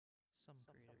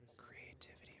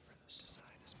Creativity for the side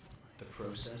is the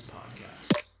Process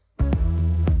Podcast.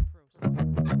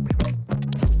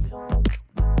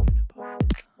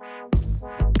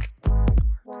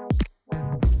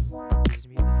 Gives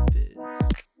me the fizz.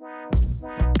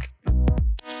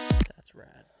 That's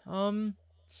rad.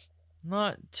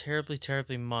 Not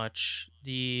terribly much.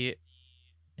 The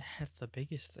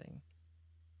biggest thing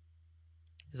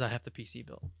is I have the PC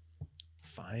built,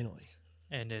 Finally.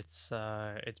 and it's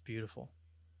beautiful.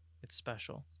 It's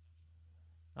special.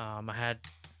 I had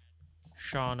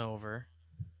Sean over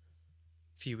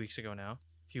a few weeks ago now,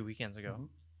 a few weekends ago. Mm-hmm.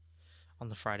 On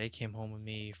the Friday, came home with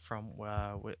me from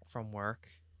work,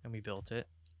 and we built it.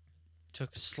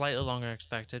 Took slightly longer than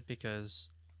expected because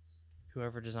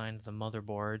whoever designed the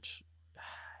motherboard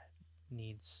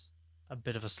needs a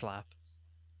bit of a slap.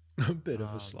 A bit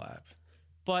of a slap.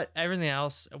 But everything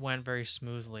else went very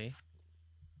smoothly,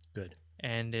 Good.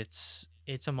 and it's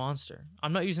a monster.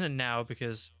 I'm not using it now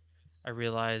because I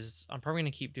realized I'm probably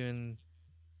going to keep doing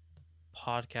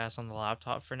podcasts on the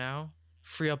laptop for now.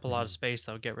 Free up a lot of space,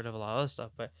 though, get rid of a lot of other stuff,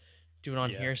 but do it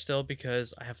on here still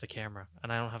because I have the camera,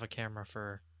 and I don't have a camera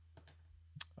for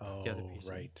the other PC.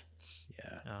 Right.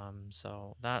 Yeah.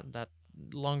 So that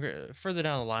further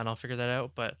down the line, I'll figure that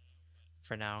out, but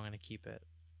for now, I'm going to keep it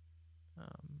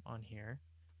on here.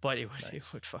 But it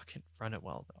would fucking run it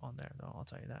well on there, though. I'll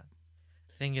tell you that.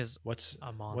 The thing is, what's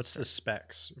monster. the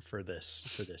specs for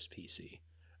this PC?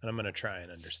 And I'm gonna try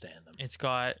and understand them. It's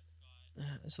got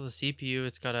the CPU.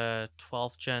 It's got a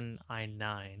 12th gen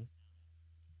i9.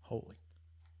 Holy.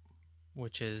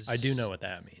 Which is, I do know what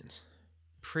that means.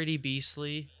 Pretty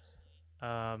beastly.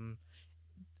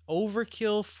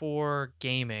 Overkill for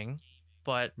gaming,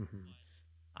 but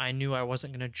I knew I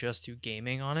wasn't gonna just do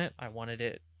gaming on it. I wanted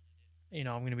it. I'm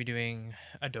going to be doing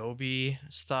Adobe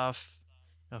stuff,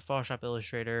 Photoshop,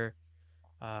 Illustrator,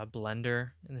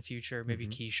 Blender in the future, maybe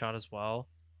Keyshot as well.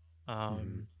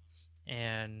 And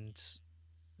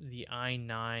the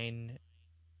i9,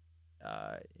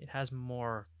 it has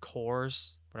more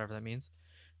cores, whatever that means.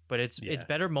 But it's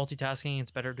better multitasking.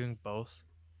 It's better doing both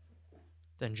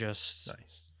than just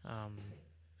the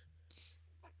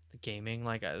gaming.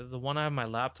 Like the one I have on my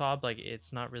laptop, like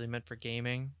it's not really meant for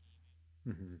gaming.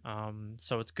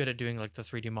 So it's good at doing like the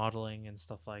 3D modeling and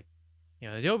stuff like,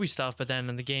 the Adobe stuff, but then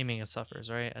in the gaming it suffers,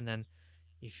 right? And then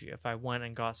if I went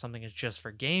and got something that's just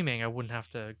for gaming, I wouldn't have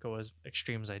to go as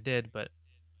extreme as I did, but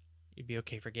it'd be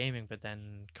okay for gaming, but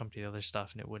then come to the other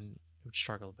stuff and it would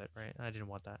struggle a bit, right? And I didn't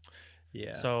want that.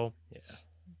 Yeah. So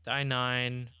the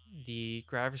i9, the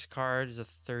graphics card is a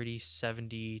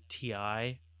 3070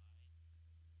 Ti,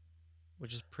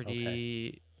 which is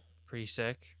pretty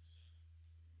sick.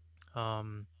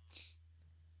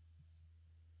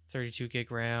 32 gig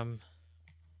RAM,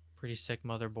 pretty sick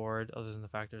motherboard, other than the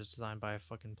fact that it's designed by a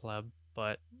fucking pleb,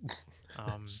 but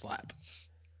slap.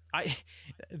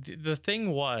 The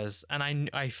thing was, and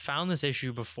I found this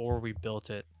issue before we built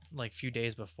it, like a few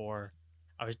days before.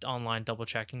 I was online double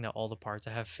checking that all the parts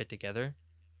I have fit together,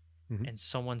 and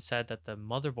someone said that the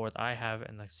motherboard I have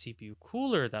and the CPU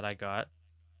cooler that I got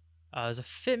is a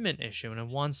fitment issue, and in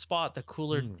one spot the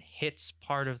cooler hits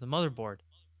part of the motherboard,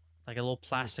 like a little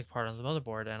plastic part of the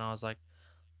motherboard, and I was like,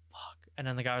 fuck. And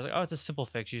then the guy was like, oh, it's a simple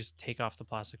fix, you just take off the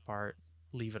plastic part,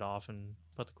 leave it off, and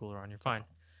put the cooler on, you're fine.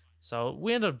 So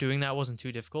we ended up doing that. It wasn't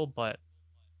too difficult, but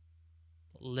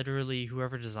literally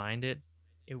whoever designed it,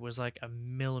 it was like a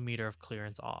millimeter of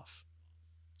clearance off.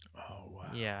 Oh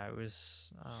wow. Yeah, it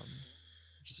was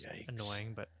just Yikes.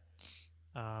 annoying, but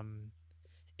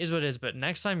is what it is. But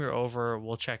next time you're over,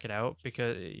 we'll check it out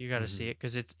because you got to see it,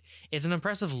 because it's an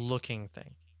impressive looking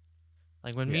thing.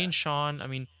 Like when me and Sean, I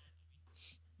mean,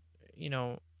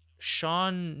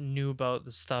 Sean knew about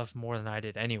the stuff more than I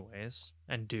did anyways,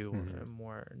 and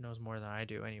knows more than I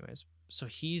do anyways. So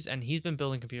he's been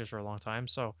building computers for a long time,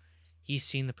 so he's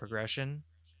seen the progression.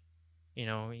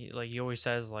 He always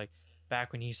says, like,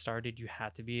 back when he started, you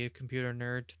had to be a computer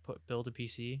nerd to build a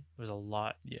PC. There was a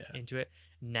lot into it.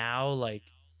 Now, like,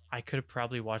 I could have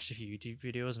probably watched a few YouTube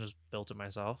videos and just built it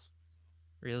myself.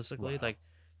 Realistically, like,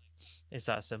 it's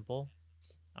that simple.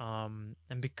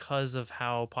 And because of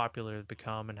how popular it's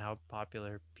become and how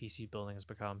popular PC building has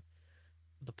become,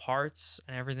 the parts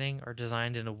and everything are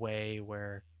designed in a way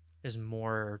where there's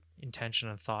more intention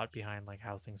and thought behind, like,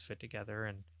 how things fit together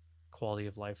and quality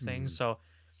of life things. So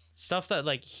stuff that,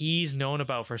 like, he's known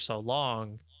about for so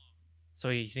long, so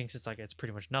he thinks it's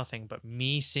pretty much nothing. But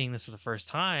me seeing this for the first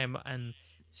time and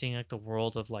seeing, like, the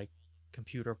world of, like,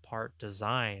 computer part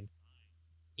design,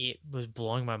 it was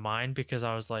blowing my mind, because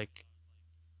I'd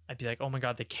be like, oh my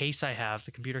god, the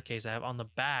computer case I have on the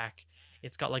back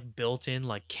it's got like built-in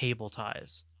like cable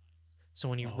ties. So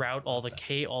when you Oh, route I all love the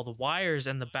that. all the wires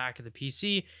in the back of the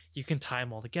PC, you can tie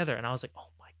them all together. And I was like, oh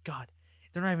my god,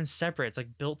 they're not even separate. It's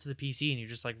like built to the PC, and you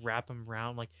just like wrap them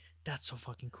around. Like that's so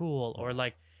fucking cool. Or Oh,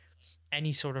 like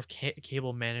any sort of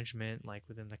cable management, like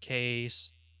within the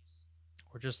case,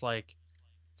 or just like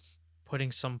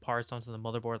putting some parts onto the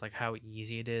motherboard, like how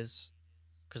easy it is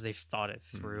because they've thought it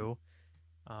mhm. through.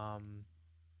 Um,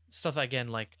 Stuff again,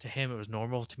 like to him it was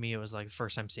normal. To me, it was like the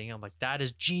first time seeing it. I'm like, that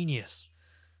is genius.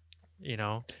 You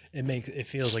know, It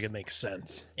feels like it makes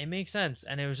sense. it makes sense,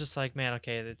 and it was just like, man,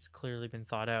 okay, it's clearly been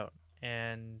thought out.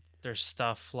 And there's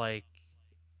stuff like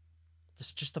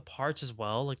just the parts as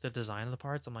well, like the design of the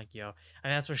parts. I'm like, yo,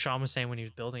 and that's what Sean was saying when he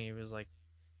was building. He was like,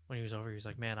 when he was over, he was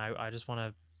like, man, I just want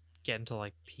to get into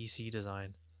like PC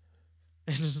design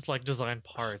and just like design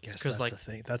I parts guess because that's like a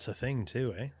thing. That's a thing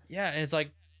too, eh? yeah, and it's like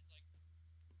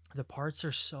the parts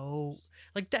are so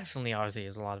like definitely obviously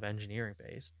is a lot of engineering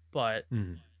based, but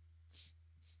Mhm.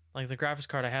 like the graphics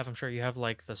card I have, I'm sure you have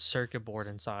like the circuit board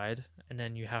inside, and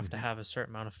then you have to Mhm. have a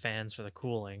certain amount of fans for the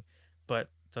cooling. But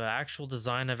the actual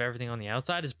design of everything on the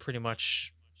outside is pretty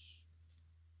much,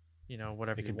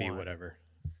 whatever It you can be want. whatever.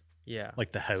 Yeah.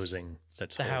 Like the housing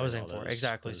that's The holding housing all for it,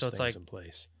 exactly. So those it's things like in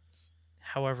place.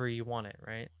 however you want it,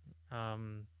 right?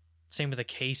 Um, Same with the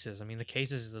cases. I mean, the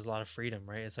cases, there's a lot of freedom,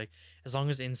 right? It's like as long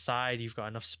as inside you've got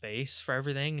enough space for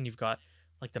everything and you've got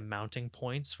like the mounting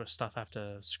points where stuff have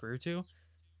to screw to,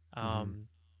 Mhm. um,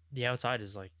 the outside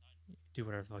is like do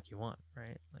whatever the fuck you want,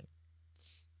 right? Like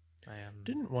I am.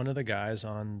 Didn't one of the guys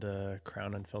on the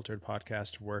Crown Unfiltered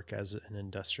podcast work as an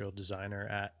industrial designer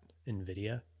at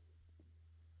Nvidia?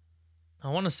 I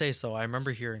want to say so. I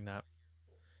remember hearing that.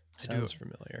 I do. Sounds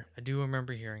familiar. I do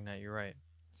remember hearing that. You're right.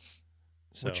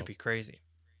 Which would So be crazy.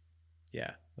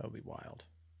 yeah, that would be wild.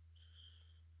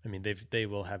 I mean, they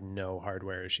will have no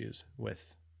hardware issues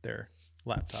with their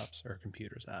laptops or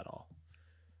computers at all.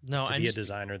 No, To and be a just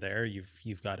designer there,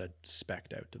 you've got a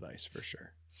spec'd out device for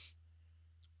sure.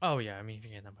 oh yeah. I mean, if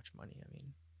you get that much money,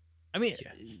 I mean,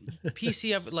 Yeah. the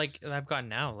PC I've got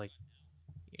now, like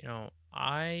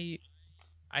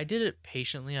I did it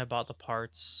patiently. I bought the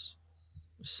parts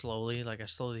slowly. Like I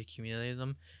slowly accumulated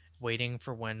them, waiting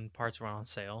for when parts were on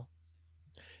sale.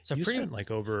 So You pretty spent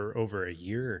like over a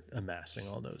year amassing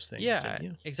all those things, yeah, didn't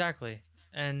you? exactly.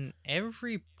 And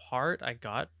every part I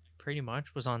got pretty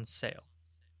much was on sale.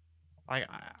 I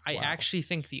Wow. actually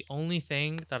think the only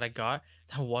thing that I got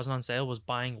that wasn't on sale was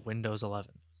buying Windows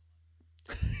 11.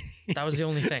 That was the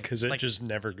only thing. Because it Like, just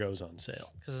never goes on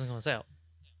sale. because it wasn't on sale.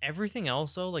 Everything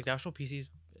else, though, like the actual PC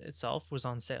itself, was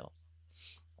on sale.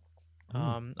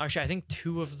 Mm. Actually, I think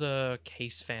two of the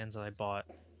case fans that I bought,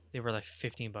 they were like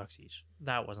 $15 each.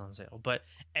 That was on sale. But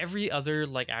every other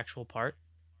like actual part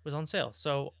was on sale.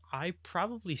 So I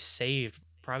probably saved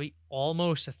probably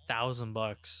almost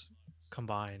 $1,000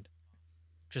 combined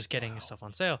just getting Wow. stuff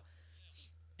on sale.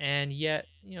 And yet,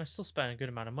 still spent a good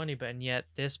amount of money, but and yet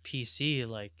this PC,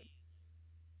 like,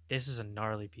 this is a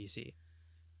gnarly PC.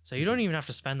 So you don't Mhm. even have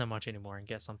to spend that much anymore and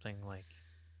get something like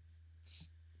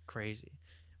crazy.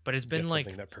 But it's been Get something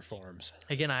like, that performs.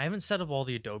 again, I haven't set up all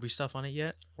the Adobe stuff on it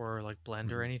yet, or like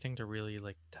Blender or Mhm. anything to really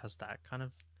like test that kind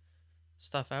of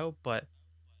stuff out. But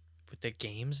with the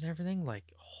games and everything,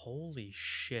 like, holy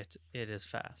shit, it is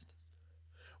fast.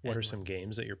 What are And some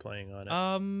games that you're playing on it?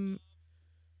 um,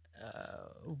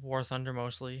 War Thunder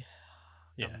mostly.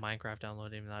 Yeah. Minecraft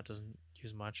downloaded, even that doesn't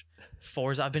use much.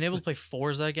 Forza, I've been able to play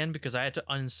Forza again because I had to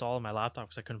uninstall my laptop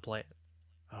because I couldn't play it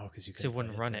Oh, because you because it can play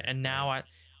wouldn't it run it. there. And now Right.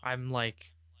 I'm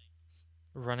like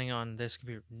running on this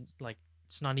computer, like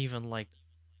it's not even like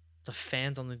the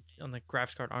fans on the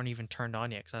graphics card aren't even turned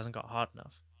on yet because it hasn't got hot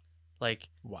enough. Like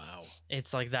Wow.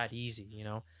 it's like that easy.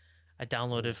 I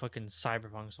downloaded Ooh. fucking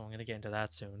Cyberpunk, so I'm gonna get into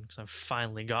that soon because I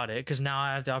finally got it. Because now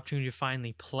I have the opportunity to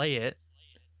finally play it.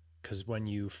 Because when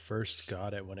you first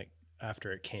got it,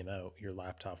 after it came out, your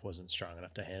laptop wasn't strong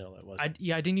enough to handle it, was it?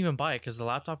 I didn't even buy it because the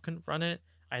laptop couldn't run it.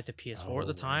 I had the PS4 at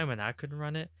the Oh, time, right. and that couldn't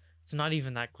run it. It's not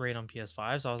even that great on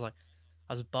PS5, so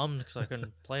I was bummed because I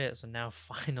couldn't play it. So now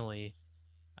finally,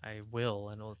 I will,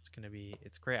 and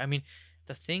it's great. I mean,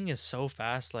 the thing is so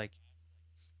fast. Like,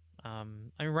 I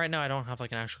mean, right now I don't have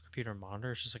like an actual computer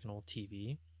monitor. It's just like an old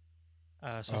TV.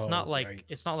 So it's not Oh, like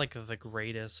right. the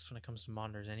greatest when it comes to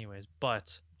monitors, anyways.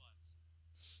 But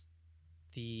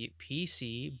the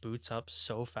PC boots up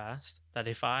so fast that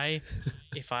if I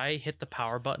hit the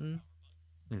power button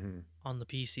Mm-hmm. on the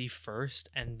PC first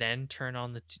and then turn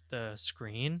on the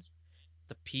screen,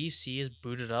 the PC is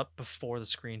booted up before the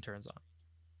screen turns on.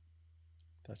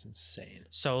 That's insane.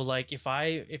 So like if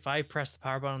I press the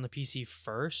power button on the PC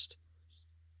first,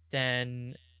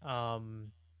 then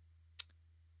um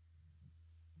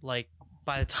like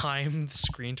by the time the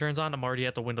screen turns on, I'm already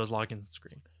at the Windows login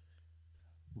screen.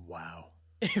 Wow.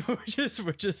 we're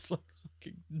just like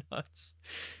fucking nuts.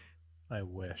 I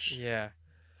wish. Yeah,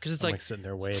 because it's I'm like like sitting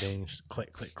there waiting. Just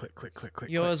click, click, click, click, click,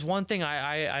 click. you know, click. as one thing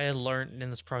I learned in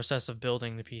this process of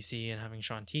building the PC and having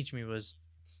Sean teach me was,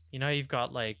 you know, you've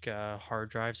got like hard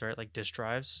drives, right? Like disk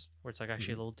drives, where it's like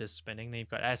actually a little disk spinning. Then you've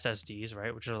got SSDs,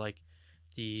 right? Which are like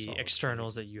the Solid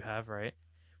externals state. that you have, right?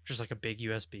 Which is like a big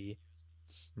USB.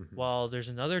 Mhm. Well, there's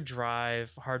another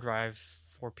drive, hard drive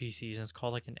for PCs, and it's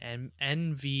called like an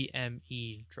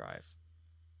NVMe drive.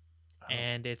 Oh.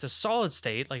 And it's a solid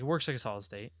state, like it works like a solid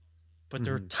state, but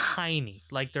they're tiny.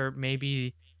 Like they're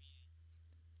maybe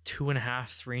 2.5,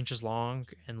 3 inches long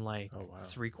and like Oh, wow.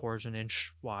 3/4 of an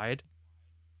inch wide.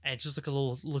 And it's just like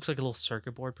looks like a little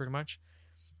circuit board pretty much.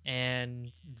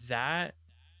 And that,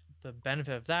 the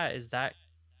benefit of that is that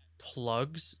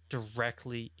plugs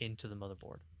directly into the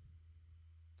motherboard.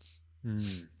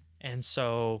 Mm. And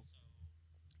so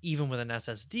even with an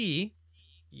SSD,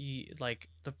 like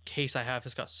the case I have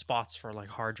has got spots for like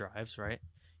hard drives, right?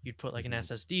 You'd put like an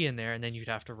SSD in there, and then you'd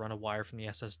have to run a wire from the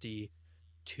SSD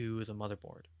to the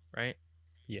motherboard, right?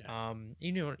 Yeah.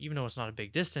 Even though it's not a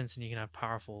big distance, and you can have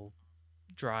powerful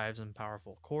drives and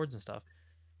powerful cords and stuff,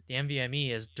 the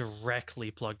NVMe is directly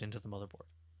plugged into the motherboard,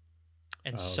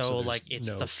 and so so there's like it's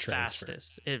no the transfer.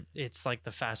 fastest. It's like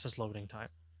the fastest loading time.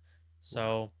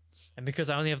 So, and because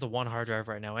I only have the one hard drive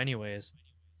right now, anyways,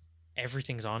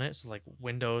 everything's on it. So like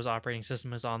Windows operating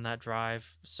system is on that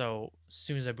drive. So as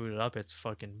soon as I boot it up, it's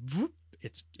fucking whoop,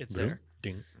 it's there.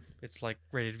 Ding. It's like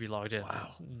ready to be logged in. Wow.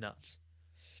 It's nuts.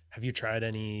 Have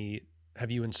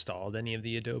you installed any of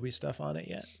the Adobe stuff on it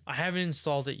yet? I haven't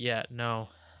installed it yet. No,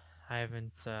 I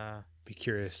haven't. Be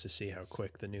curious to see how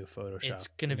quick the new Photoshop It's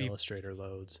gonna and be- Illustrator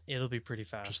loads. It'll be pretty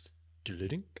fast. Just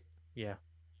deleting. Yeah,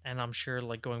 and I'm sure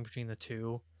like going between the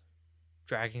two,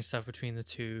 dragging stuff between the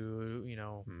two, you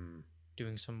know,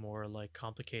 doing some more like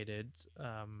complicated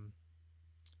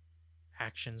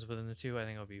actions within the two, I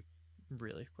think it'll be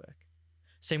really quick.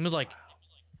 Same with like,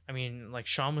 I mean, like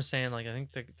Sean was saying, like I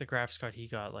think the graphics card he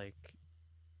got, like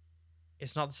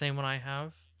it's not the same one I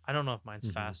have. I don't know if mine's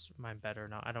fast, mine better or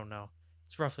not. I don't know.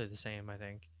 It's roughly the same, I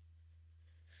think.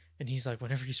 And he's like,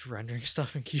 whenever he's rendering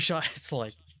stuff in Keyshot,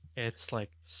 it's like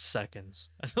seconds,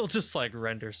 and he'll just like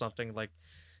render something like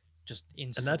just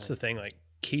instantly. And that's the thing, like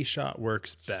Keyshot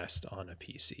works best on a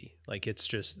PC. Like it's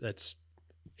just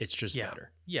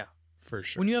better. Yeah, for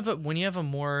sure. When you have a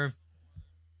more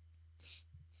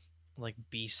like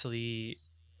beastly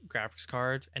graphics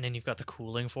card, and then you've got the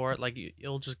cooling for it, like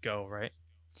it'll just go right.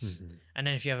 And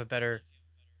then if you have a better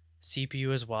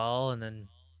CPU as well, and then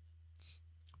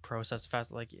process fast,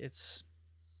 like it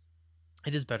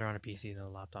is better on a PC than a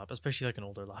laptop, especially like an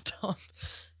older laptop.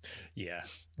 Yeah,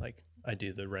 like I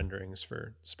do the renderings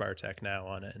for Spartech now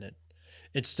on it, and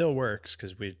it still works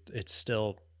because it's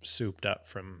still souped up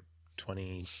from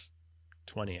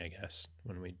 2020, I guess,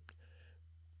 when we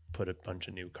put a bunch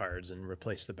of new cards and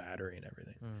replaced the battery and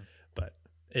everything. But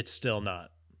it's still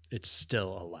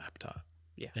a laptop.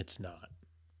 Yeah, it's not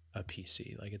a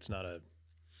PC. Like it's not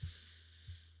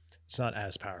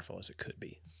as powerful as it could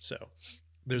be. So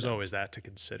there's always that to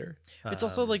consider. It's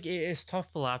also like it's tough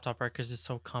for laptop, right? Because it's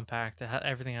so compact.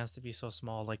 Everything has to be so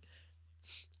small. Like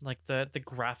the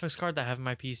graphics card that I have in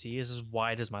my PC is as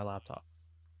wide as my laptop.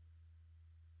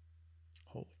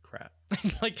 Holy crap!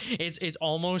 Like it's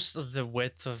almost the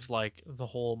width of like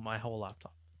my whole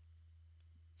laptop.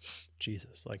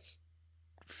 Jesus, like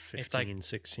 15, it's like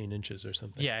 16 inches or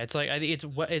something. Yeah, it's like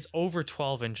it's over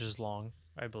 12 inches long,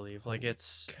 I believe. Like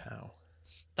it's cow.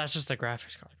 That's just the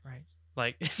graphics card, right?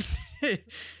 Like,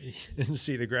 and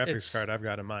see, the graphics card I've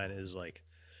got in mine is like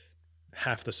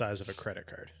half the size of a credit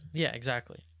card. Yeah,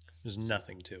 exactly. There's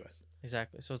nothing to it.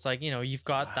 Exactly. So it's like, you've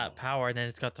got that power, and then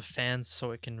it's got the fans,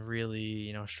 so it can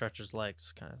really, stretch its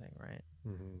legs, kind of thing, right?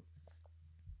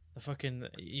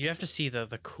 You have to see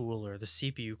the cooler, the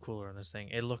CPU cooler on this thing.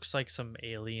 It looks like some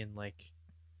alien like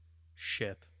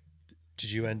ship.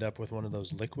 Did you end up with one of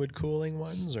those liquid cooling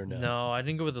ones or no? No, I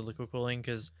didn't go with the liquid cooling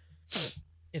because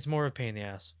it's more of a pain in the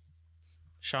ass.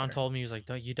 Sean told me, he was like,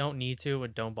 you don't need to,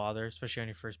 but don't bother, especially on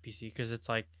your first PC, because it's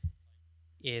like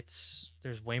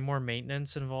there's way more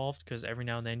maintenance involved, because every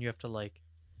now and then you have to like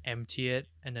empty it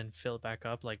and then fill it back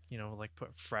up, like like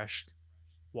put fresh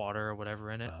water or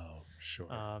whatever in it. Oh, sure.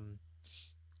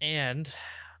 And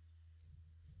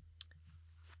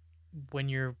when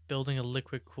you're building a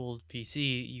liquid cooled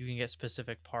PC, you can get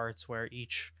specific parts where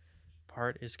each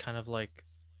part is kind of like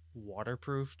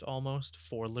waterproofed almost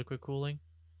for liquid cooling.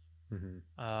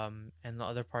 And the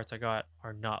other parts I got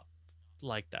are not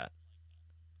like that.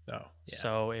 Oh, yeah.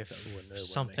 So if It wouldn't make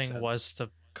something sense. was to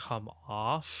come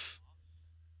off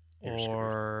You're screwed.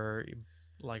 or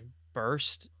like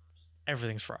burst,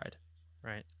 everything's fried,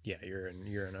 right? Yeah, you're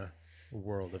in a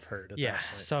world of hurt at Yeah. that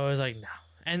point. So I was like, no.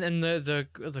 And then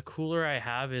the cooler I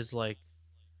have is like,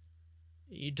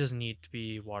 it doesn't need to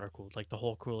be water cooled. Like the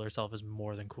whole cooler itself is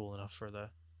more than cool enough for the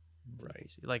Right.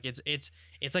 PC. Like it's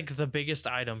like the biggest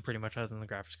item pretty much other than the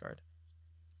graphics card.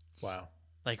 Wow.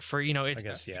 Like for it's I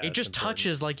guess, yeah, it it's just important.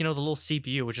 touches like the little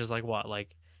CPU, which is like what,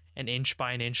 like an inch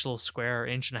by an inch little square,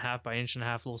 inch and a half by inch and a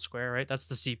half little square, right? That's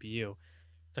the CPU.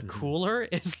 The cooler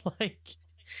is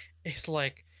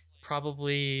like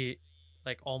probably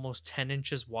like almost 10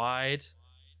 inches wide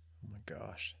Oh my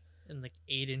gosh. and like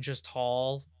 8 inches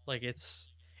tall. Like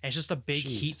it's just a big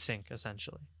heat sink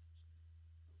essentially.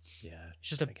 Yeah. It's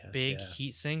just a I guess, big yeah.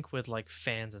 heat sink with like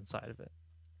fans inside of it.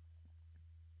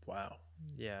 Wow.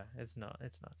 Yeah, it's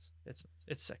nuts. It's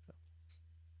sick though.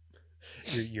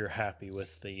 You're happy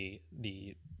with the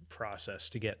process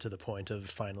to get to the point of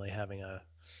finally having a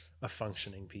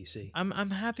functioning PC.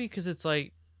 I'm happy because it's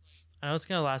like, I know it's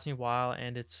gonna last me a while,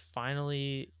 and it's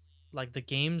finally like the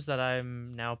games that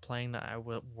I'm now playing that I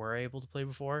were able to play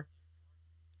before.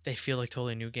 They feel like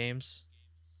totally new games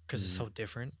because it's so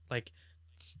different. Like,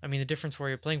 I mean, the difference where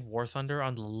you're playing War Thunder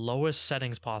on the lowest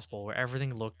settings possible, where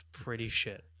everything looked pretty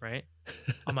shit, right?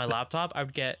 On my laptop, I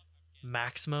would get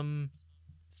maximum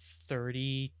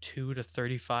 32 to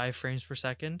 35 frames per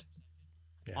second.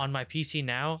 Yeah. On my PC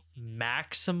now,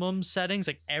 maximum settings,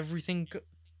 like everything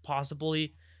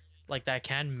possibly like that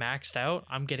can maxed out,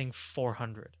 I'm getting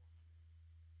 400.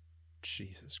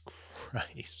 Jesus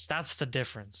Christ. That's the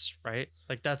difference, right?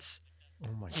 Like that's,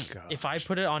 oh my god. If I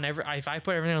put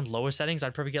everything on lowest settings,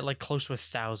 I'd probably get like close to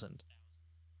 1,000.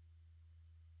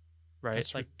 Right?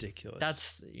 That's like, ridiculous.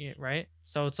 That's right.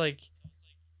 So it's like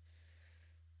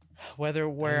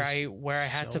where I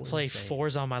had to play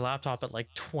Forza on my laptop at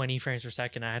like 20 frames per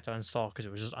second, I had to install because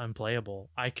it was just unplayable.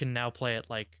 I can now play it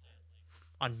like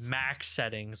on max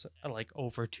settings at like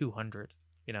over 200.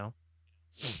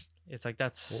 It's like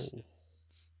that's. Whoa.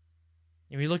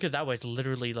 If you look at it that way, it's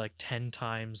literally like 10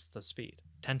 times the speed,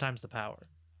 10 times the power.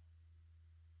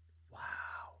 Wow.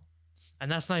 And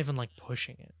that's not even like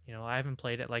pushing it. I haven't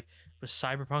played it. Like with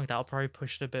Cyberpunk, that'll probably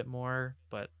push it a bit more,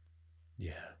 but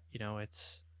yeah,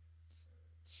 it's.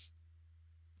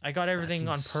 I got everything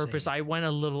on purpose. I went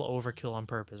a little overkill on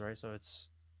purpose, right? So it's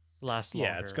last longer.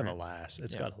 Yeah, it's gonna last.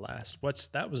 It's gotta last.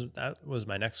 That was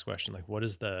my next question. Like, what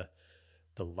is the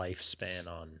lifespan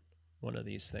on one of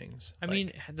these things? I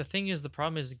mean, the thing is, the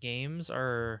problem is the games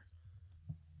are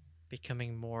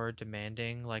becoming more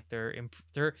demanding. Like they're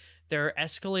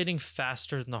escalating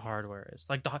faster than the hardware is.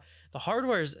 Like the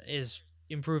hardware is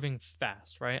improving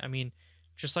fast, right? I mean,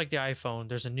 just like the iPhone,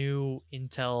 there's a new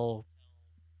Intel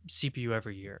CPU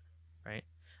every year, right?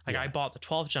 Like I bought the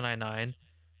 12th Gen i9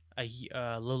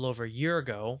 a little over a year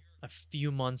ago, a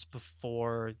few months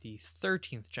before the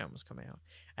 13th gen was coming out,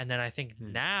 and then I think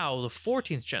now the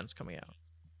 14th gen's coming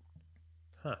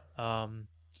out.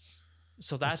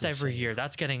 So that's every year.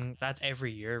 That's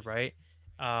every year, right?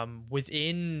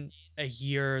 Within a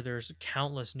year, there's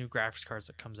countless new graphics cards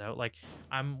that comes out. Like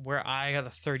where I got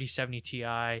the 3070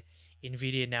 Ti,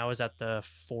 Nvidia now is at the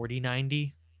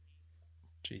 4090.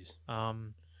 Jeez.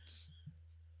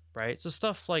 Right, so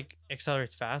stuff like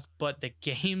accelerates fast, but the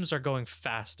games are going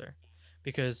faster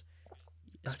because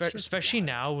especially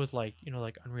now with like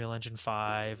like Unreal Engine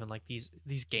 5 and like these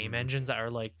game engines that are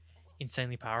like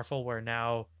insanely powerful, where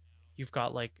now you've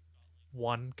got like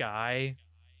one guy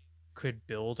could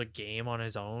build a game on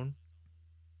his own,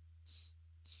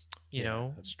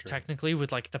 that's true. Technically,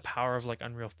 with like the power of like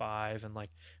Unreal 5 and like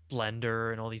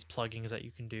Blender and all these plugins that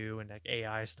you can do and like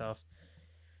AI stuff,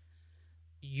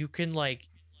 you can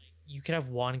have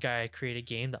one guy create a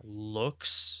game that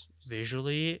looks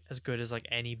visually as good as like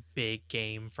any big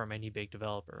game from any big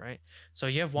developer, right? So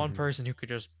you have one person who could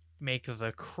just make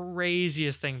the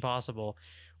craziest thing possible,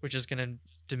 which is going to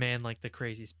demand like the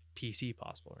craziest PC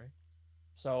possible, right?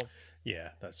 So yeah,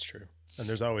 that's true. And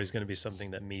there's always going to be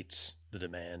something that meets the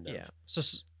demand of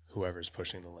whoever's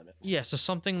pushing the limits. Yeah, so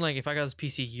something like if I got this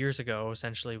PC years ago,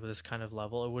 essentially with this kind of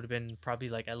level, it would have been probably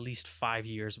like at least 5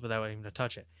 years without even to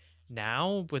touch it.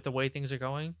 Now, with the way things are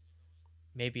going,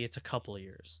 maybe it's a couple of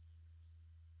years.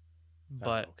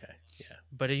 But okay, yeah.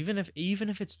 But even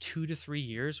if it's 2 to 3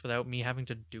 years without me having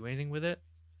to do anything with it,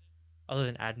 other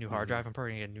than add a new hard drive, I'm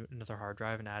probably gonna get another hard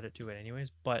drive and add it to it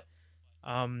anyways. But,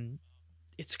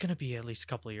 it's gonna be at least a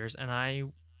couple of years, and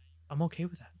I'm okay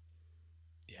with that.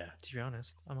 Yeah. To be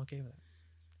honest, I'm okay with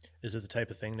that. Is it the type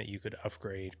of thing that you could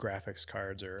upgrade graphics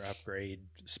cards or upgrade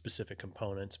specific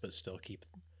components, but still keep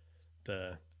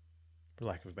the, for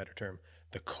lack of a better term,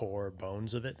 the core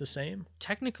bones of it the same?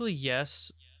 Technically,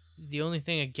 yes. The only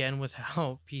thing, again, with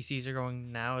how PCs are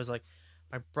going now is like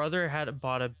my brother had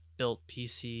bought a built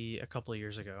PC a couple of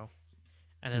years ago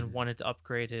and then wanted to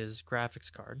upgrade his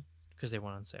graphics card because they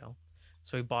went on sale.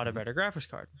 So he bought a better graphics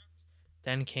card.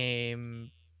 Then he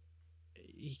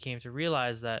came to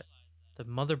realize that the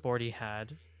motherboard he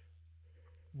had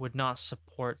would not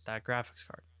support that graphics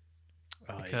card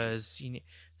because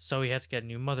so he had to get a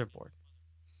new motherboard.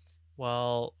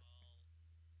 Well,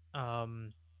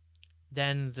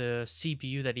 then the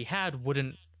CPU that he had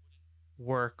wouldn't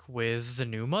work with the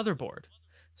new motherboard,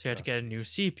 so he had to get a new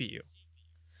CPU.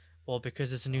 Well,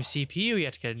 because it's a new CPU, he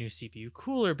had to get a new CPU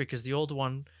cooler because the old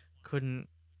one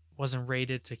wasn't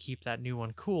rated to keep that new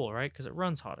one cool, right? Because it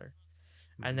runs hotter.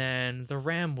 And then the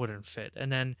RAM wouldn't fit.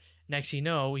 And then next you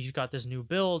know, he's got this new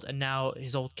build, and now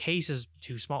his old case is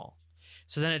too small.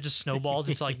 So then it just snowballed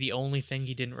into like the only thing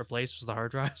he didn't replace was the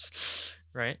hard drives,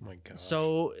 right? Oh my God.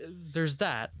 So there's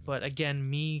that. But again,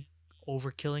 me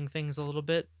overkilling things a little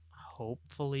bit,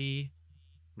 hopefully,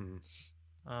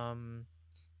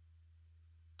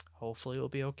 hopefully it'll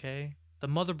be okay. The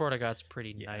motherboard I got's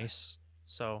pretty nice.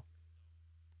 So,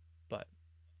 but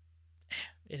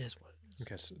it is what it is. I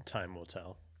guess time will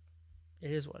tell. It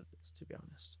is what it is, to be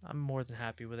honest. I'm more than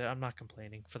happy with it. I'm not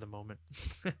complaining for the moment.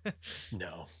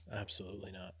 No,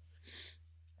 absolutely not.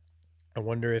 I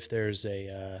wonder if there's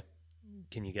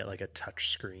can you get like a touch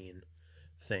screen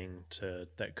thing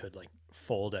that could like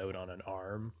fold out on an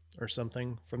arm or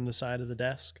something from the side of the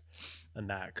desk, and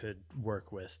that could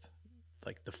work with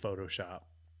like the Photoshop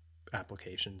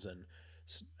applications and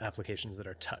applications that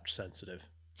are touch sensitive,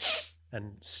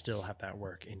 and still have that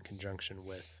work in conjunction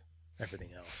with everything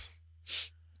else.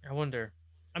 I wonder.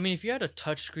 I mean, if you had a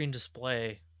touchscreen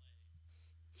display,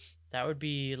 that would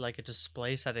be like a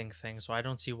display setting thing, so I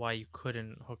don't see why you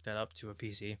couldn't hook that up to a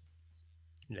PC.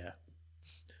 Yeah.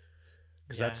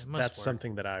 Because that's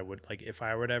something that I would like. If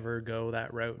I would ever go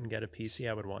that route and get a PC,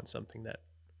 I would want something that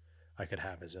I could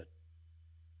have as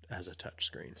a touch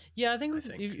screen. Yeah, I think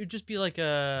it would just be like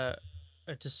a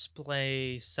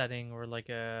display setting or like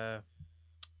a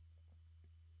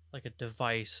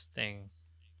device thing,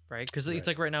 right? Because it's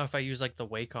like right now, if I use like the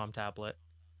Wacom tablet,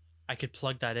 I could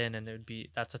plug that in and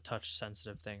that's a touch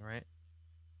sensitive thing, right?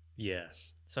 Yeah.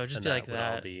 So it'd just be like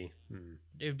that. It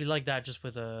would be like that just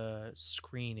with a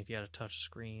screen if you had a touch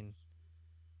screen.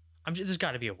 There's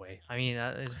got to be a way. I mean,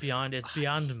 it's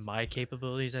beyond my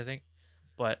capabilities, I think.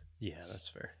 But yeah, that's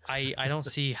fair. I don't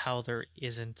see how there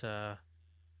isn't a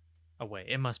way.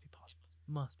 It must be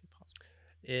possible.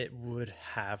 It would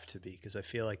have to be, because I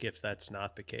feel like if that's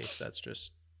not the case, that's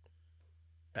just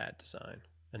bad design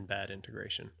and bad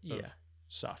integration of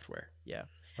software. Yeah.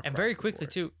 And very quickly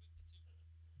too,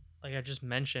 like I just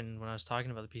mentioned when I was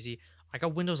talking about the PC, I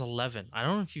got Windows 11. I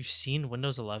don't know if you've seen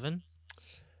Windows 11.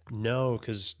 No,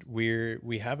 because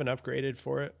we haven't upgraded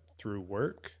for it through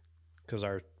work because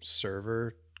our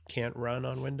server can't run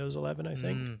on Windows 11, I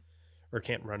think, or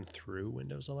can't run through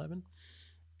Windows 11.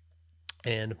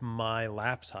 And my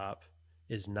laptop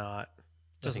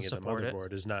doesn't support it.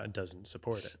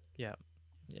 Yeah.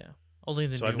 Only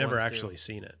the so new I've never ones actually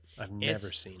seen it. I've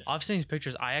never seen it. I've seen these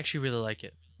pictures. I actually really like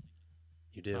it.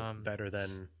 You do better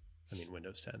than,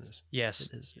 Windows 10 is. Yes,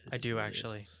 I do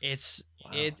actually. It's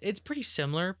pretty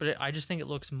similar, but I just think it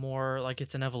looks more like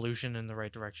it's an evolution in the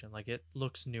right direction. Like it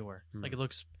looks newer. Like it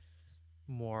looks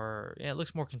more. Yeah, it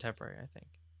looks more contemporary, I think.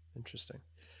 Interesting.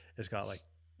 It's got like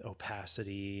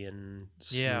opacity and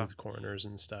smooth corners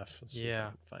and stuff. Let's see if I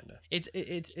can find it.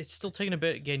 It's still taking a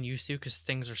bit getting used to because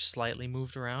things are slightly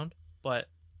moved around, but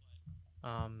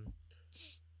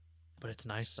it's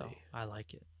nice though. I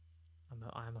like it.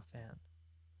 I'm a fan.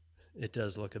 It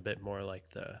does look a bit more like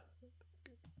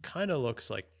kind of looks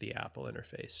like the Apple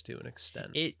interface to an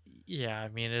extent. It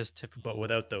is typical, but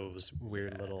without those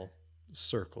weird little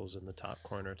circles in the top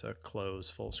corner to close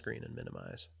full screen and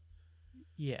minimize.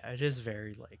 Yeah, it is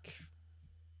very like,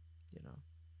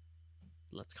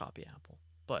 let's copy Apple,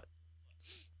 but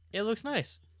it looks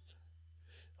nice.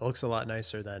 It looks a lot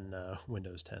nicer than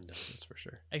Windows 10 does, that's for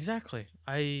sure. Exactly.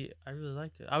 I really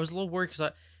liked it. I was a little worried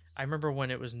because I remember when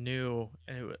it was new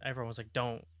and everyone was like,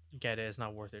 don't get it. It's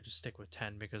not worth it. Just stick with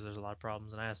 10 because there's a lot of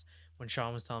problems. And I asked when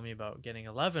Sean was telling me about getting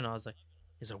 11, I was like,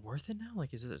 is it worth it now?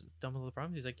 Like, is it done with all the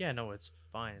problems? He's like, yeah, no, it's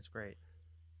fine. It's great.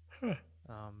 Huh.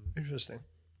 Interesting.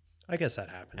 I guess that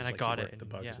happens. And I got it. The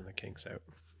bugs and the kinks out.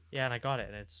 Yeah, and I got it,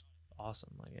 and it's awesome.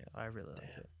 Like, I really like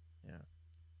it. Yeah.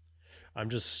 I'm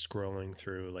just scrolling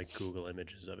through like Google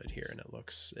images of it here, and it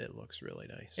looks really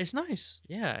nice. It's nice.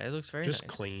 Yeah, it looks very Just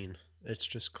nice. clean. It's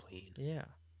just clean. Yeah.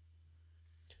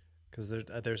 Because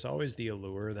there's always the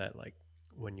allure that like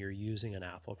when you're using an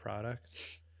Apple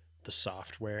product, the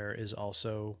software is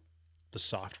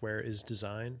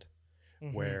designed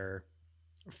where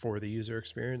for the user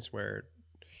experience, where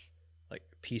like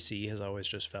PC has always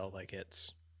just felt like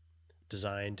it's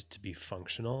designed to be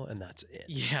functional, and that's it.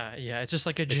 Yeah, it's just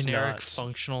like a generic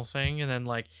functional thing, and then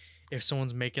like if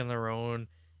someone's making their own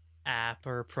app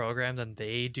or program, then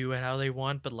they do it how they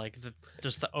want, but like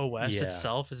just the OS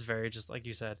itself is very, just like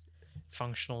you said,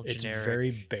 functional, generic. It's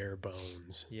very bare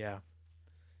bones. Yeah.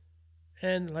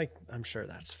 And like I'm sure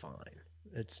that's fine.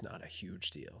 It's not a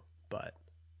huge deal, but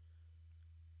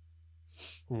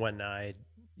when I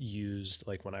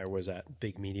was at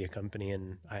big media company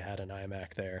and I had an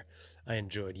iMac there, I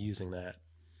enjoyed using that.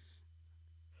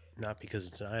 Not because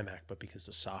it's an iMac, but because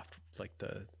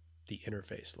the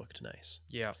interface looked nice.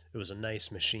 Yeah. It was a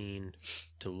nice machine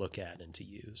to look at and to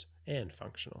use, and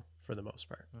functional for the most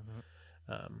part.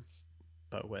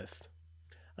 But it's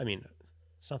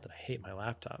not that I hate my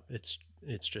laptop. It's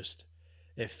just,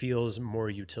 it feels more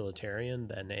utilitarian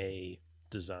than a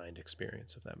designed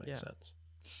experience, if that makes sense.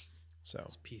 So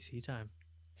it's PC time.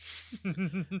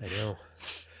 I know.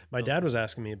 My dad was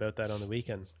asking me about that on the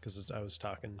weekend because I was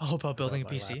talking about building a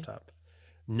PC. Laptop.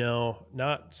 No,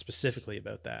 not specifically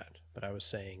about that, but I was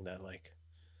saying that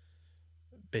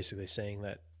basically saying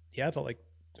that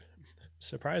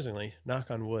surprisingly,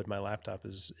 knock on wood, my laptop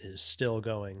is still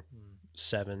going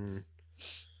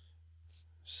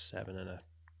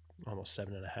almost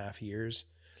 7.5 years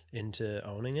into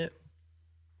owning it,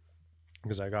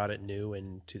 because I got it new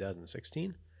in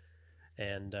 2016.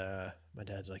 And my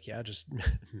dad's like, yeah, just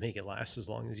make it last as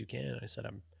long as you can. And I said,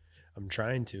 I'm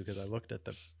trying to, because I looked at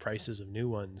the prices of new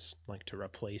ones, like to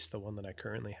replace the one that I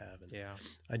currently have. And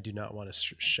I do not want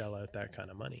to shell out that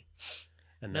kind of money.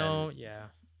 And then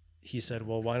he said,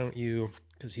 well, why don't you,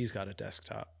 because he's got a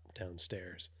desktop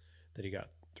downstairs that he got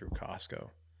through Costco.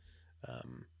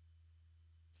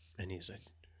 And he said,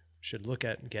 should look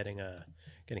at getting a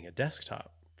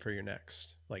desktop for your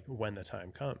next, like when the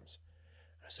time comes.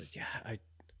 I said, yeah,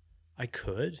 I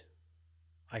could.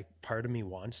 Part of me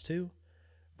wants to,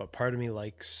 but part of me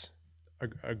likes,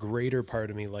 a greater part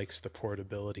of me likes the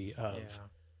portability of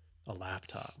a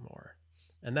laptop more.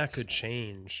 And that could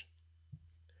change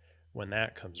when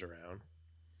that comes around,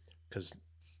 because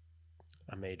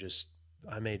I may just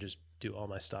do all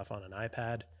my stuff on an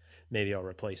iPad. Maybe I'll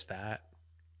replace that,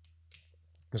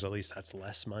 because at least that's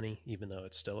less money, even though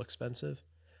it's still expensive.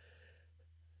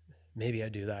 Maybe I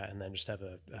do that and then just have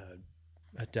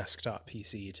a desktop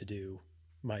PC to do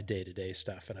my day-to-day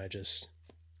stuff, and I just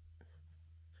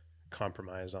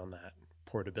compromise on that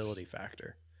portability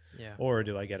factor. Yeah. Or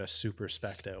do I get a super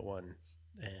spec'd out one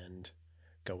and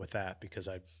go with that, because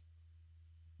I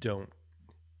don't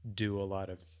do a lot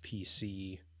of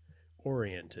PC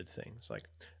oriented things. Like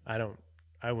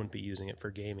I wouldn't be using it for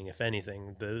gaming. If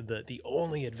anything, the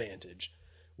only advantage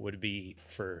would be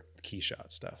for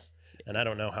keyshot stuff. And I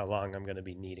don't know how long I'm going to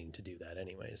be needing to do that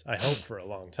anyways. I hope for a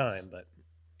long time, but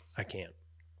I can't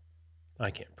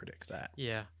predict that.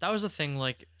 Yeah. That was the thing,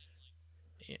 like,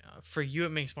 for you, it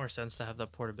makes more sense to have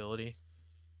that portability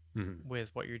with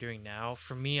what you're doing now.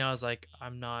 For me, I was like,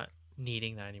 I'm not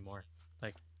needing that anymore.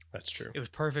 Like, that's true. It was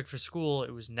perfect for school.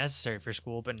 It was necessary for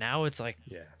school. But now it's like,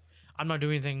 I'm not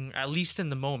doing anything, at least in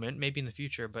the moment, maybe in the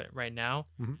future. But right now,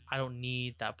 I don't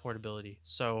need that portability.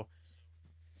 So,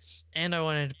 and I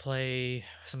wanted to play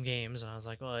some games, and I was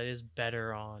like, well, it is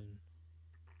better on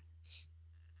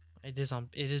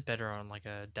like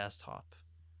a desktop.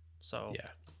 So yeah,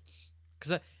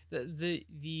 because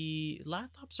the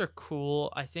laptops are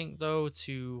cool. I think though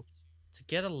to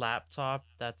get a laptop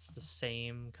that's the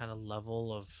same kind of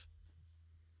level of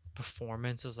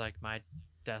performance as like my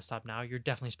desktop now, you're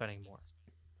definitely spending more.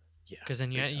 Yeah, because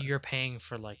then you're paying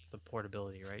for like the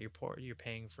portability, right? You're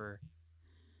paying for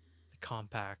the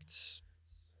compact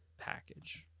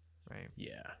package, right?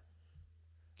 Yeah.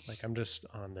 Like I'm just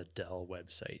on the Dell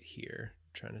website here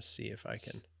trying to see if I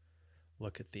can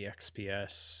look at the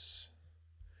XPS,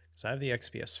 because I have the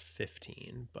XPS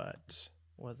 15, but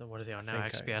what are they on now?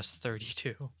 XPS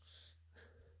 32.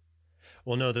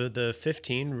 Well, no, the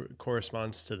 15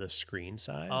 corresponds to the screen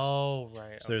size. Oh,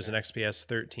 right. So there's an XPS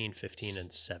 13, 15,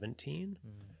 and 17.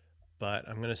 But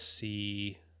I'm going to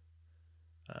see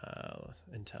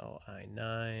Intel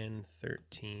i9,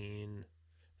 13,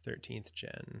 13th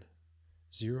gen.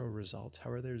 0 results.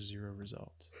 How are there 0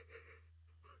 results?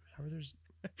 How are there...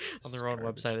 On their own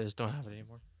website, they just don't have it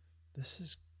anymore. This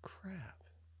is crap.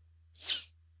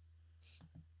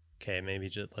 Okay,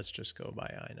 maybe let's just go by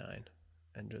i9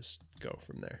 and just go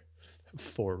from there.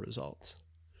 4 results.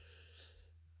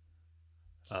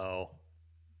 Oh,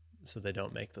 so they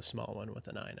don't make the small one with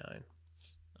an i9.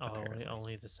 Oh,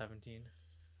 only the 17.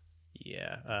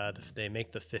 Yeah, they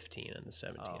make the 15 and the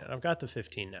 17. Oh. And I've got the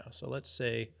 15 now. So let's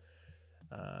say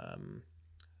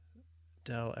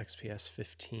Dell XPS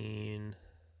 15.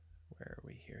 Where are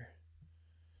we here?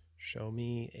 Show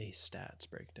me a stats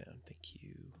breakdown. Thank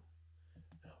you.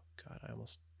 Oh, God, I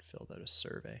almost filled out a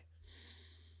survey.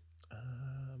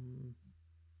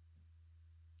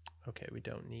 Okay, we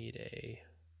don't need a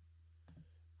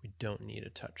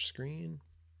touch screen.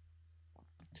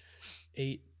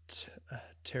 8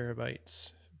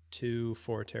 terabytes,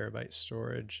 4 terabyte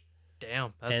storage.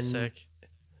 Damn, that's sick.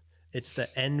 It's the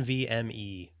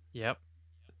NVMe Yep.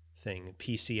 thing.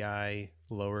 PCI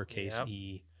lowercase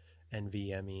e,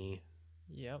 NVMe.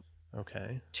 Yep.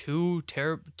 Okay. 2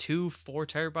 4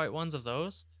 terabyte ones of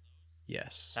those?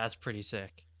 Yes. That's pretty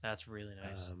sick. That's really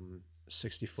nice.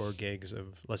 64 gigs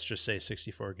of, let's just say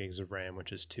 64 gigs of RAM,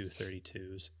 which is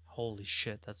 232s. Holy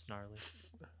shit, that's gnarly.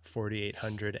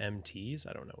 4800 MTs.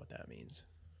 I don't know what that means.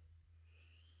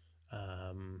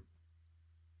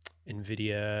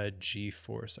 NVIDIA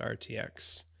GeForce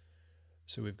RTX.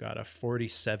 So we've got a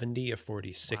 4070, a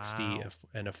 4060, Wow.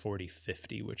 and a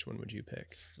 4050. Which one would you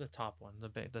pick? The top one, the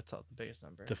biggest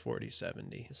number. The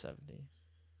 4070. The 70.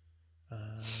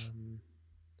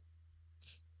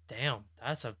 Damn,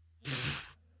 that's a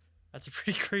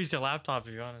pretty crazy laptop,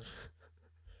 to be honest.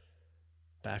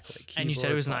 Backlit keyboard. And you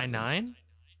said it was an buttons. i9?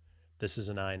 This is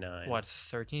an i9. What,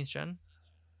 13th gen?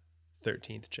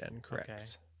 13th gen, correct. Okay.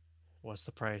 What's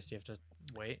the price? Do you have to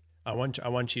wait? I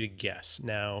want you to guess.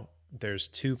 Now, there's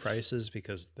 2 prices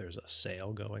because there's a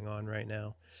sale going on right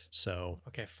now. So,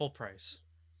 okay, full price.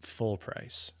 Full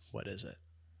price. What is it?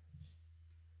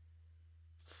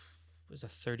 Was it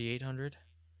 3800?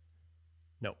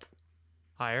 Nope.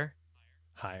 Higher?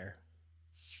 Higher.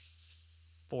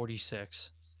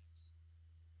 46.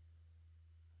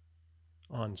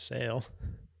 On sale.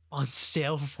 On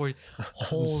sale for 40.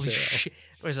 Holy shit.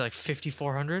 Was it like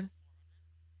 5400?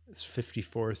 It's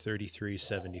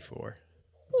 5433.74.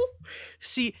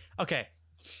 See, okay.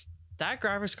 That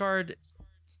graphics card,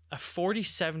 a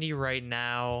 4070 right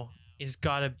now is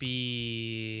gotta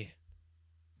be,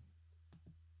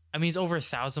 I mean, it's over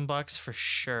 $1,000 for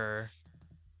sure.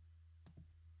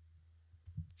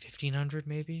 1500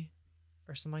 maybe,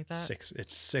 or something like that. It's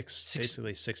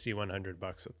basically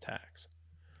 $6,100 with tax.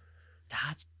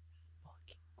 That's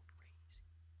fucking crazy.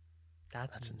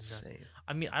 That's insane.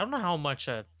 I mean, I don't know how much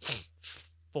a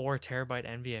 4 terabyte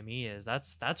NVMe is.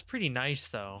 That's pretty nice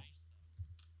though.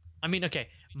 I mean, okay,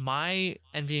 my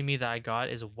NVMe that I got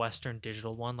is a Western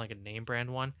Digital one, like a name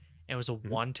brand one. And it was a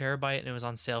 1 terabyte, and it was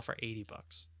on sale for $80,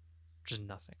 which is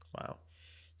nothing. Wow.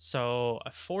 So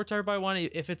a 4 terabyte one,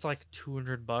 if it's like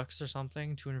 $200 or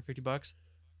something, $250,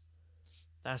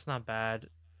 that's not bad.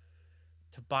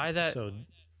 To buy that, So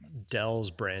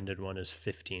Dell's branded one is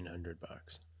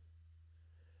 $1,500.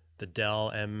 The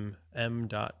Dell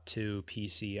M.2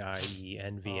 PCIe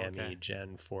NVMe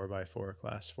Gen 4x4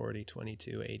 class 40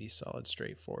 2280 solid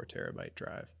state 4 terabyte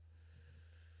drive.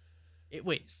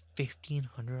 wait,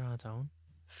 $1,500 on its own?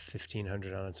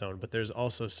 $1,500 on its own, but there's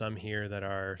also some here that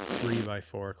are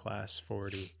 3x4 class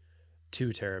 40 2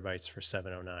 terabytes for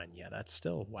 $709. Yeah, that's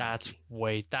still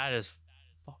wacky. That is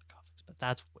fuck off expensive.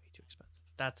 That's way too expensive.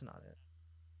 That's not it.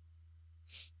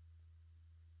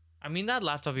 I mean, that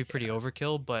laptop would be pretty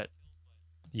overkill, but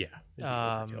yeah, it'd be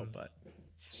overkill, but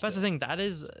that's the thing.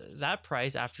 That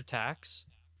price after tax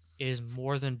is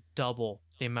more than double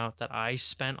the amount that I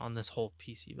spent on this whole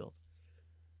PC build.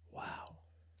 Wow.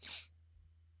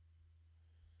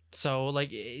 So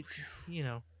like,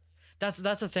 that's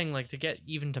the thing. Like, to get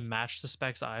even to match the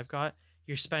specs I've got,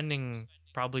 you're spending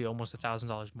probably almost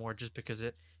 $1,000 more just because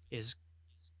it is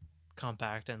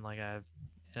compact and like a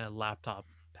laptop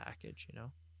package,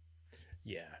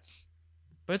 Yeah.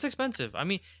 But it's expensive. I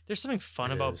mean, there's something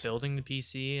fun about building the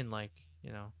PC and like,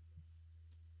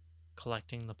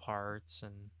 collecting the parts,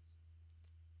 and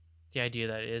the idea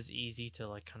that it is easy to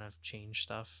like kind of change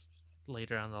stuff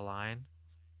later down the line.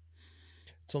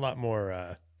 It's a lot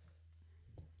more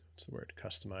what's the word?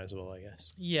 Customizable, I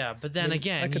guess. Yeah, but then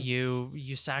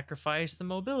you sacrifice the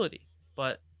mobility.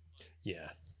 But yeah.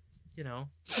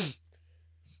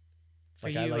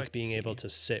 Like, I like being able to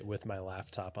sit with my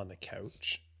laptop on the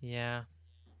couch. Yeah.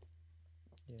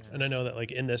 And I know that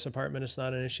like in this apartment it's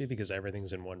not an issue because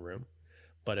everything's in one room.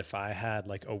 But if I had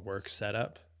like a work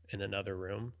setup in another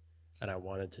room and I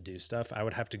wanted to do stuff, I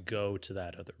would have to go to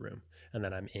that other room, and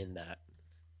then I'm in that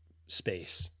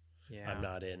space. Yeah.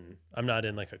 I'm not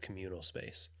in like a communal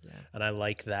space. Yeah. And I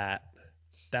like that.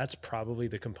 That's probably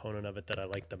the component of it that I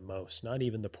like the most. Not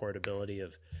even the portability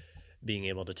of being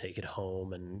able to take it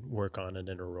home and work on it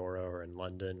in Aurora or in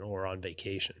London or on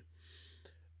vacation.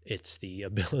 It's the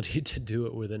ability to do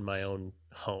it within my own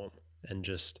home and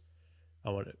just,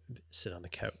 I want to sit on the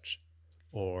couch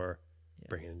or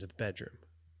bring it into the bedroom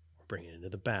or bring it into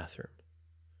the bathroom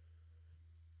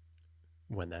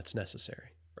when that's necessary.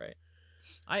 Right.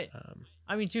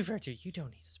 I mean, to be fair too, you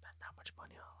don't need to spend that much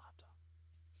money on a laptop.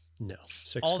 No.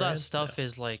 All that stuff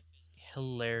is like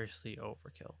hilariously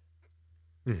overkill.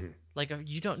 Mm-hmm. Like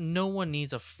no one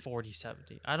needs a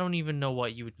 4070. I don't even know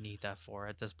what you would need that for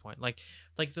at this point. Like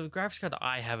the graphics card that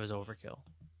I have is overkill.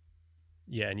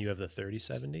 Yeah, and you have the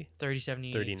 3070?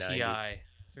 3070 3090. Ti.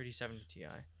 3070 Ti.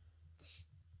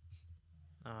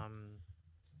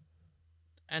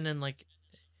 And then like,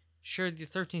 sure, the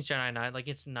 13th Gen i9, like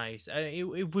it's nice.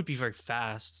 It would be very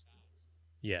fast.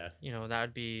 Yeah. You know,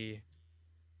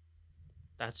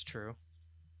 that's true.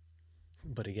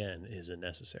 But again, is it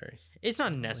necessary? It's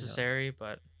not necessary,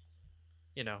 but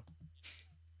you know,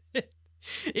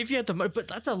 if you had the money, but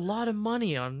that's a lot of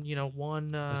money on, you know, one.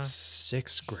 That's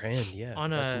 $6,000. Yeah,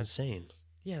 that's insane.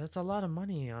 Yeah, that's a lot of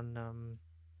money on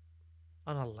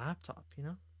a laptop. You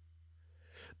know.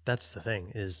 That's the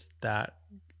thing, is that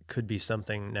could be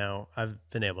something. Now I've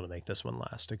been able to make this one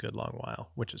last a good long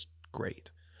while, which is great,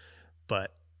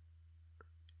 but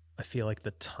I feel like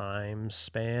the time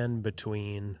span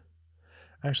between.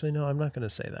 Actually, no, I'm not going to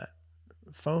say that.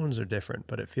 Phones are different,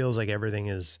 but it feels like everything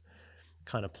is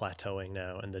kind of plateauing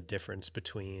now. And the difference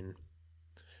between,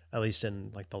 at least in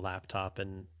like the laptop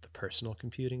and the personal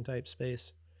computing type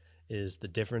space, is the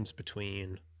difference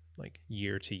between like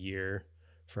year to year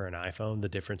for an iPhone. The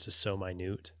difference is so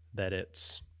minute that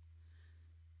it's,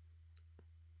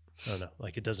 I don't know,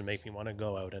 like it doesn't make me want to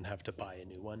go out and have to buy a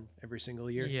new one every single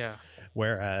year. Yeah.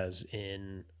 Whereas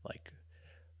in like,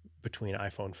 between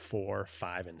iPhone 4,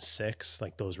 5, and 6,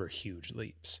 like those were huge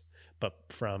leaps. But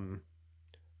from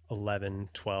 11,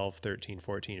 12, 13,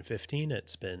 14, 15,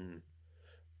 it's been,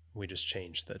 we just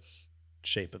changed the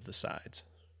shape of the sides.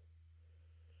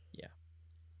 Yeah.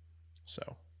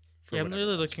 So. Yeah, I'm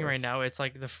literally looking right now. It's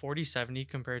like the 4070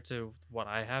 compared to what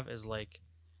I have is like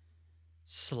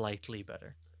slightly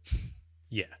better.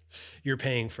 Yeah. You're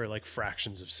paying for like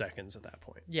fractions of seconds at that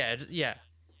point. Yeah.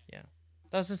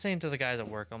 That's the same to the guys at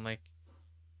work. I'm like,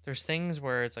 there's things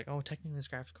where it's like, oh, technically this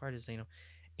graphics card is,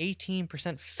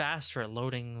 18% faster at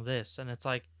loading this. And it's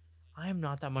like, I'm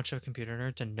not that much of a computer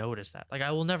nerd to notice that. Like,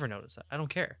 I will never notice that. I don't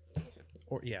care.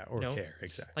 Or care,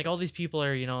 exactly. Like, all these people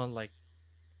are, like,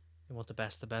 they want the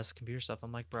best computer stuff.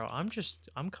 I'm like, bro, I'm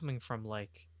coming from,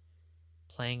 like,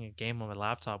 playing a game on my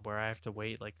laptop where I have to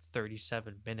wait, like,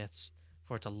 37 minutes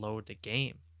for it to load the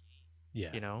game.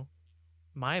 Yeah.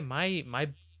 My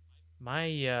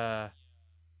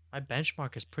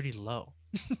benchmark is pretty low.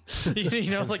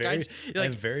 Like I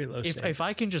have very low standards. If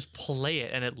I can just play it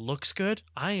and it looks good,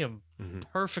 I am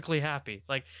perfectly happy.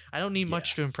 Like I don't need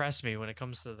much to impress me when it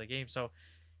comes to the game. So,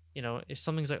 if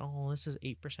something's like, oh, this is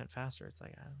 8% faster, it's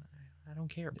like I don't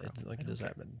care, bro. It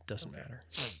doesn't matter.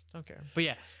 I don't care. But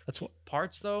yeah, that's what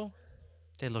parts though,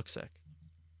 they look sick.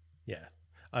 Yeah,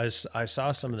 I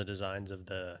saw some of the designs of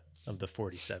the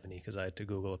 4070 because I had to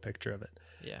Google a picture of it.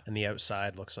 Yeah, and the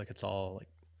outside looks like it's all like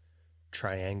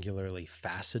triangularly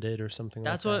faceted or something.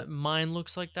 That's like what mine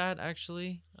looks like. That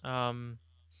actually,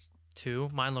 too.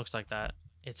 Mine looks like that.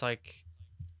 It's like,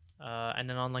 and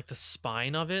then on like the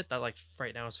spine of it, that like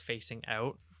right now is facing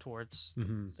out towards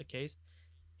the case.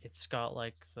 It's got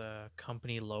like the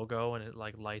company logo and it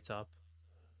like lights up.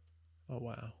 Oh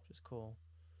wow, which is cool.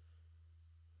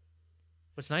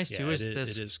 What's nice too is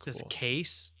this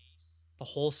case, the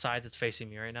whole side that's facing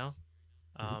me right now.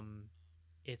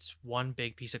 It's one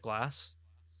big piece of glass,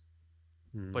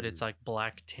 but it's like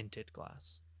black tinted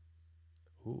glass.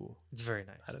 Ooh, it's very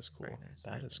nice. That is cool. Very nice.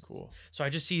 That is cool. So I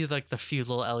just see like the few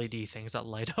little LED things that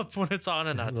light up when it's on,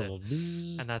 and that's it.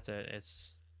 And that's it.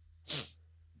 It's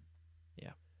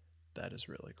that is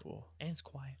really cool. And it's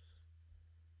quiet.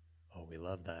 Oh, we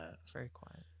love that. It's very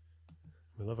quiet.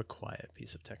 We love a quiet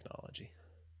piece of technology.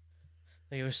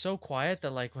 Like, it was so quiet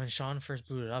that like when Sean first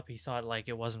booted up, he thought like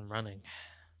it wasn't running.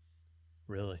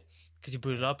 Really? Because he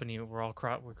booted up and we're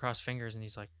crossed fingers, and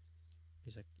he's like,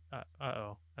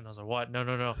 uh-oh. And I was like, what? No.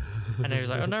 And then he was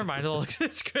like, oh, never mind.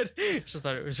 It's good. Just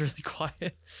thought it was really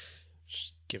quiet.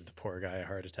 Just give the poor guy a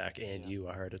heart attack and you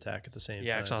a heart attack at the same time.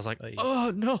 Yeah, because I was like,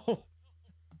 oh, no.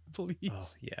 Please. Oh,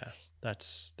 yeah.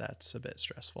 That's a bit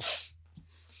stressful.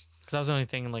 Because that was the only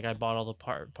thing, like, I bought all the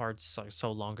parts like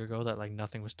so long ago that like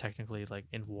nothing was technically like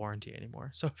in warranty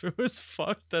anymore. So if it was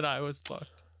fucked, then I was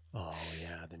fucked. Oh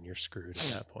yeah, then you're screwed at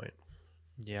that point.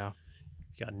 Yeah.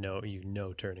 You got no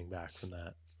turning back from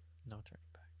that. No turning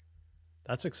back.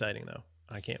 That's exciting though.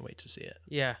 I can't wait to see it.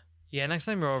 Yeah. Yeah, next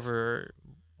time you're over,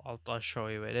 I'll show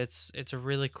you it. It's a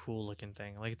really cool looking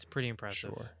thing. Like, it's pretty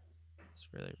impressive. Sure. It's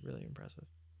really, really impressive.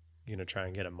 You gonna try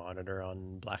and get a monitor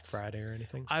on Black Friday or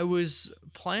anything? I was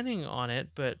planning on it,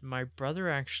 but my brother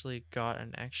actually got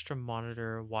an extra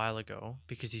monitor a while ago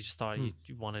because he just thought he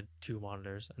wanted 2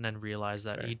 monitors, and then realized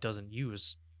that he doesn't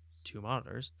use 2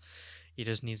 monitors. He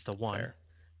just needs the one.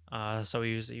 So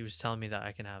he was telling me that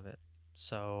I can have it.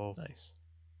 So nice.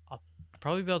 I'll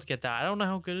probably be able to get that. I don't know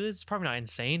how good it is. It's probably not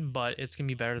insane, but it's gonna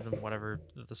be better than whatever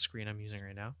the screen I'm using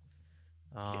right now.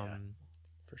 Yeah,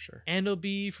 for sure. And it'll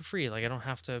be for free. Like, I don't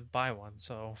have to buy one.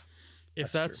 So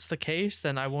if that's the case,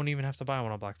 then I won't even have to buy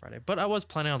one on Black Friday. But I was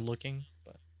planning on looking,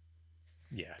 but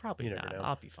yeah, probably you never not. know.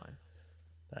 I'll be fine.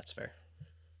 That's fair.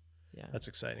 Yeah, that's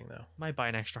exciting though. Might buy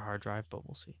an extra hard drive, but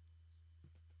we'll see.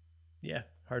 Yeah,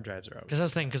 hard drives are always. Because I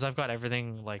was thinking, because I've got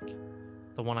everything, like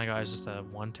the one I got is just a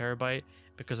 1 terabyte,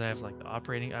 because I have like I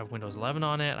have Windows 11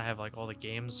 on it. I have like all the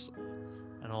games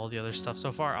and all the other stuff.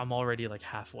 So far, I'm already like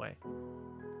halfway.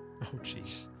 Oh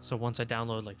jeez. So once I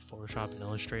download like Photoshop and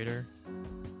Illustrator,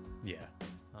 yeah,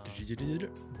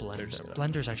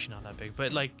 Blender's actually not that big,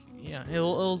 but like, yeah,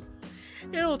 it'll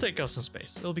take up some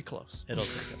space. It'll be close. It'll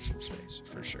take up some space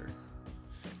for sure.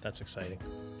 That's exciting.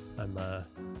 I'm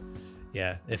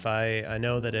yeah, if I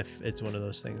know that if it's one of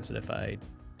those things that if I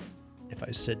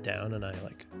sit down and I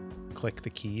like click the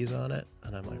keys on it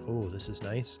and I'm like, oh, this is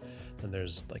nice, then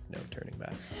there's like no turning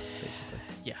back, basically.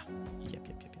 Yeah. Yep.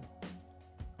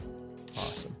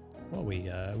 Awesome. Well, we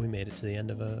made it to the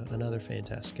end of another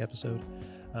fantastic episode.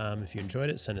 If you enjoyed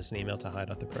it, send us an email to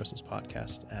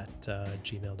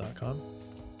hi.theprocesspodcast@gmail.com.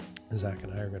 Zach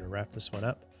and I are going to wrap this one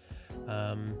up.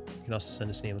 You can also send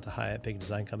us an email to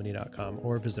hi@bigdesigncompany.com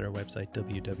or visit our website,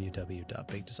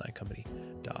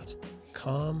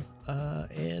 www.bigdesigncompany.com.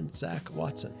 And Zach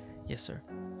Watson. Yes, sir.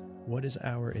 What is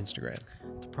our Instagram?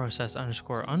 The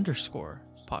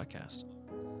process__podcast.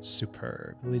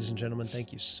 Superb. Ladies and gentlemen,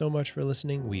 thank you so much for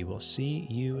listening. We will see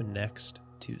you next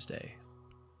Tuesday.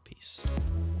 Peace.